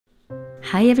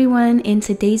Hi everyone, in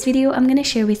today's video I'm going to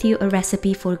share with you a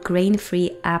recipe for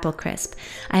grain-free apple crisp.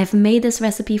 I have made this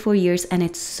recipe for years and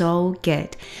it's so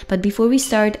good. But before we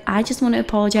start, I just want to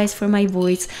apologize for my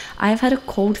voice. I've had a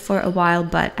cold for a while,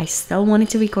 but I still wanted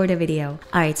to record a video.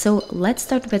 Alright, so let's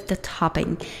start with the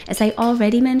topping. As I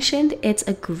already mentioned, it's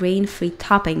a grain-free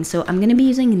topping, so I'm going to be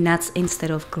using nuts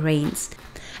instead of grains.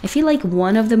 I feel like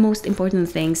one of the most important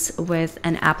things with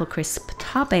an apple crisp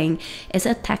topping is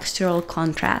a textural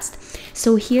contrast.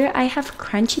 So here I have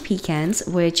crunchy pecans,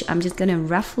 which I'm just gonna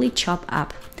roughly chop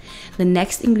up. The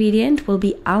next ingredient will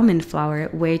be almond flour,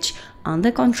 which on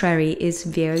the contrary is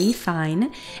very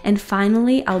fine. And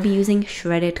finally, I'll be using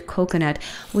shredded coconut,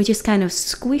 which is kind of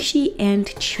squishy and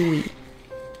chewy.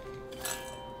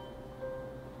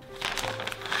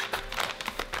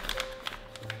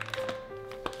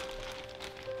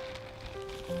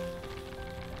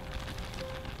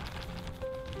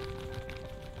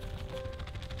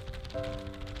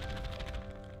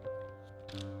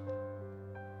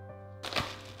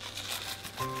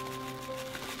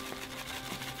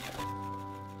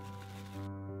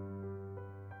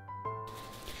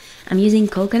 I'm using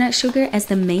coconut sugar as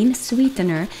the main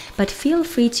sweetener, but feel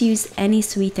free to use any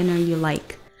sweetener you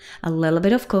like. A little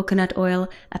bit of coconut oil,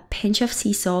 a pinch of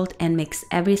sea salt, and mix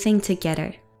everything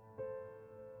together.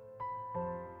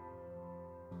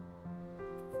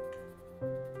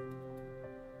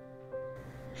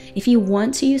 If you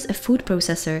want to use a food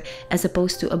processor as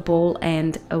opposed to a bowl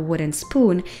and a wooden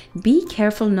spoon, be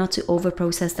careful not to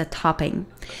overprocess the topping.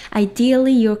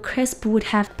 Ideally, your crisp would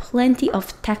have plenty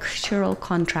of textural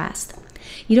contrast.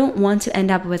 You don't want to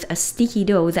end up with a sticky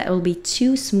dough that will be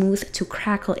too smooth to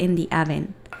crackle in the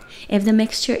oven. If the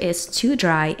mixture is too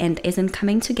dry and isn't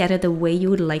coming together the way you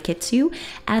would like it to,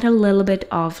 add a little bit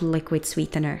of liquid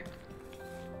sweetener.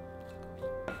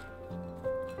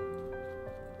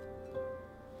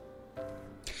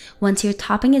 Once your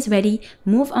topping is ready,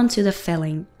 move on to the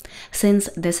filling. Since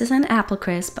this is an apple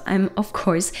crisp, I'm of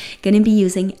course going to be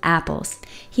using apples.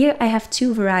 Here I have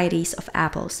two varieties of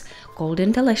apples,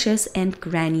 Golden Delicious and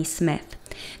Granny Smith.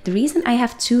 The reason I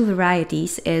have two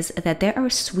varieties is that there are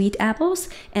sweet apples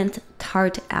and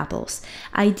tart apples.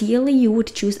 Ideally, you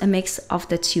would choose a mix of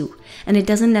the two, and it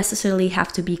doesn't necessarily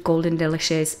have to be Golden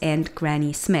Delicious and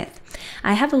Granny Smith.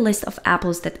 I have a list of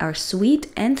apples that are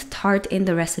sweet and tart in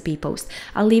the recipe post.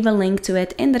 I'll leave a link to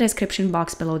it in the description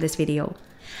box below this video.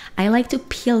 I like to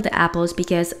peel the apples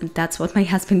because that's what my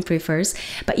husband prefers,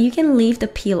 but you can leave the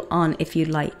peel on if you'd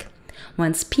like.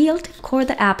 Once peeled, core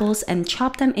the apples and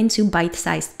chop them into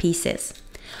bite-sized pieces.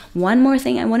 One more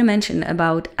thing I want to mention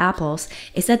about apples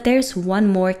is that there's one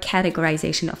more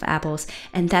categorization of apples,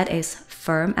 and that is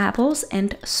firm apples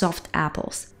and soft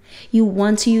apples. You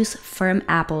want to use firm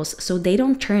apples so they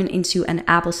don't turn into an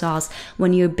applesauce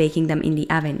when you're baking them in the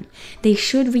oven. They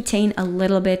should retain a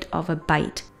little bit of a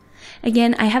bite.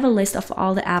 Again, I have a list of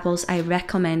all the apples I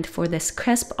recommend for this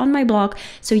crisp on my blog,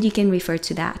 so you can refer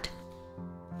to that.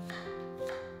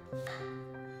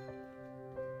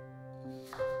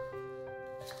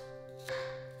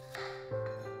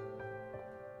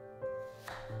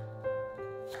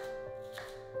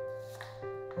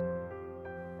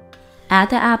 Add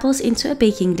the apples into a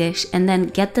baking dish and then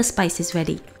get the spices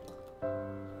ready.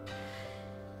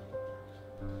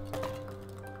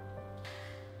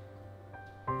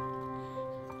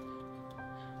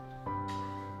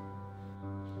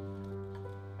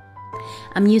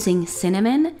 I'm using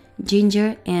cinnamon,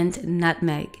 ginger, and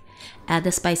nutmeg. Add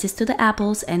the spices to the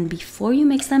apples, and before you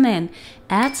mix them in,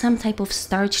 add some type of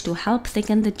starch to help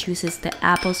thicken the juices the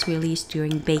apples release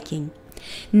during baking.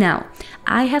 Now,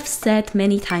 I have said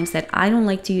many times that I don't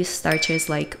like to use starches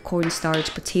like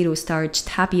cornstarch, potato starch,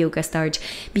 tapioca starch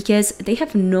because they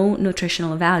have no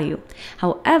nutritional value.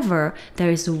 However,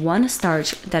 there is one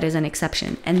starch that is an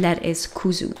exception, and that is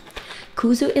kuzu.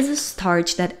 Kuzu is a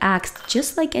starch that acts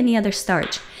just like any other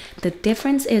starch. The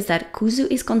difference is that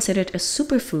kuzu is considered a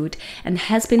superfood and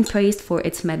has been praised for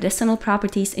its medicinal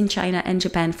properties in China and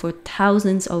Japan for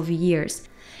thousands of years.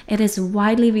 It is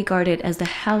widely regarded as the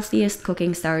healthiest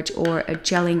cooking starch or a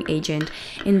gelling agent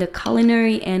in the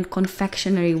culinary and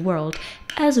confectionery world,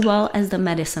 as well as the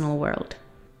medicinal world.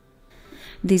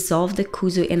 Dissolve the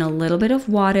kuzu in a little bit of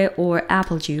water or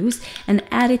apple juice and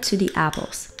add it to the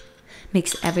apples.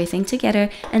 Mix everything together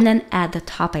and then add the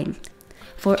topping.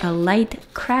 For a light,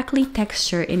 crackly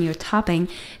texture in your topping,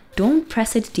 don't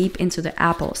press it deep into the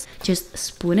apples. Just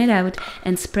spoon it out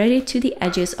and spread it to the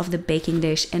edges of the baking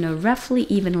dish in a roughly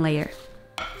even layer.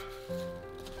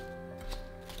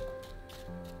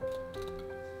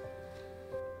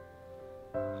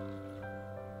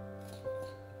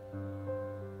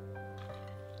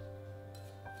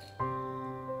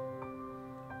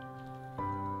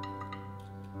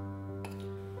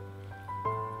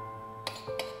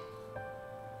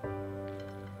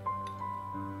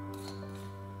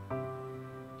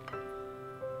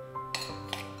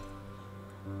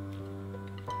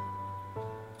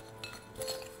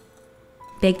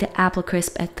 Bake the apple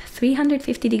crisp at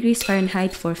 350 degrees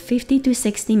Fahrenheit for 50 to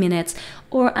 60 minutes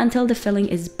or until the filling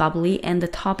is bubbly and the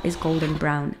top is golden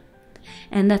brown.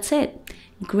 And that's it.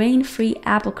 Grain-free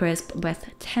apple crisp with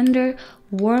tender,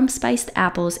 warm spiced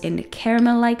apples in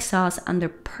caramel-like sauce under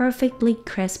perfectly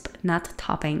crisp nut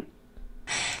topping.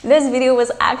 This video was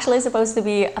actually supposed to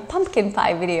be a pumpkin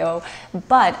pie video,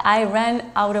 but I ran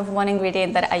out of one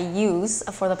ingredient that I use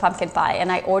for the pumpkin pie,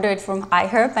 and I ordered from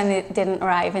iHerb and it didn't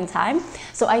arrive in time.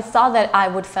 So I thought that I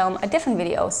would film a different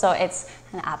video. So it's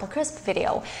an apple crisp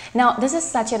video. Now, this is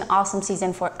such an awesome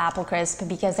season for apple crisp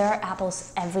because there are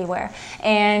apples everywhere.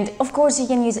 And of course, you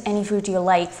can use any fruit you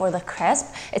like for the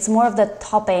crisp. It's more of the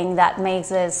topping that makes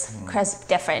this crisp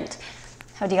different.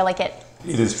 How do you like it?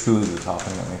 It is truly the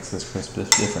topping that makes this crisp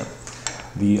different.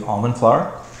 The almond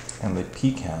flour and the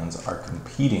pecans are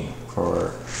competing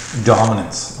for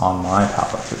dominance on my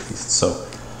palate at least. So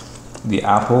the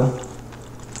apple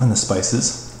and the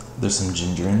spices, there's some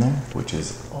ginger in there, which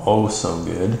is oh so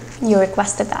good. You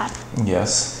requested that.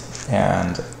 Yes,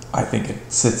 and I think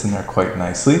it sits in there quite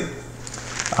nicely.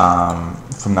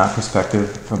 From that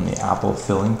perspective, from the apple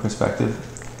filling perspective,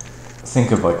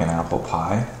 think of like an apple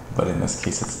pie, but in this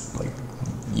case it's like,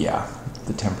 yeah,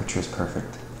 the temperature is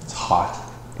perfect. It's hot.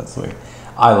 That's the way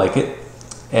I like it.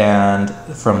 And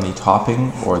from the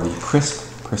topping or the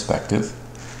crisp perspective,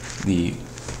 the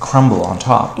crumble on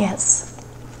top. Yes.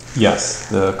 Yes,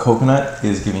 the coconut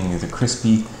is giving you the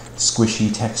crispy,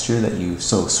 squishy texture that you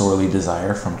so sorely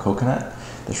desire from coconut.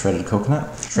 The shredded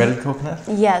coconut. Shredded coconut?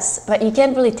 Yes, but you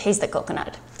can't really taste the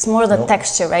coconut. It's more the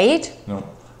texture, right? No.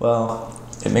 Well,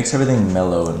 it makes everything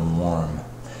mellow and warm.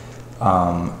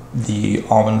 The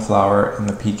almond flour and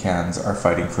the pecans are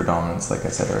fighting for dominance, like I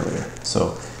said earlier.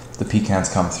 So the pecans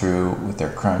come through with their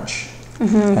crunch, and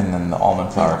then the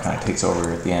almond flour kind of takes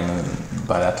over at the end, and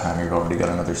by that time you've already got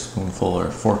another spoonful or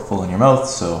forkful in your mouth,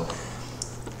 so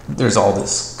there's all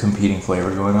this competing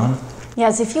flavor going on.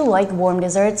 Yes, if you like warm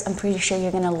desserts, I'm pretty sure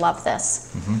you're gonna love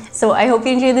this. So I hope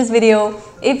you enjoyed this video.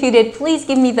 If you did, please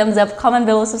give me a thumbs up, comment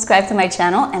below, subscribe to my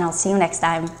channel, and I'll see you next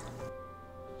time.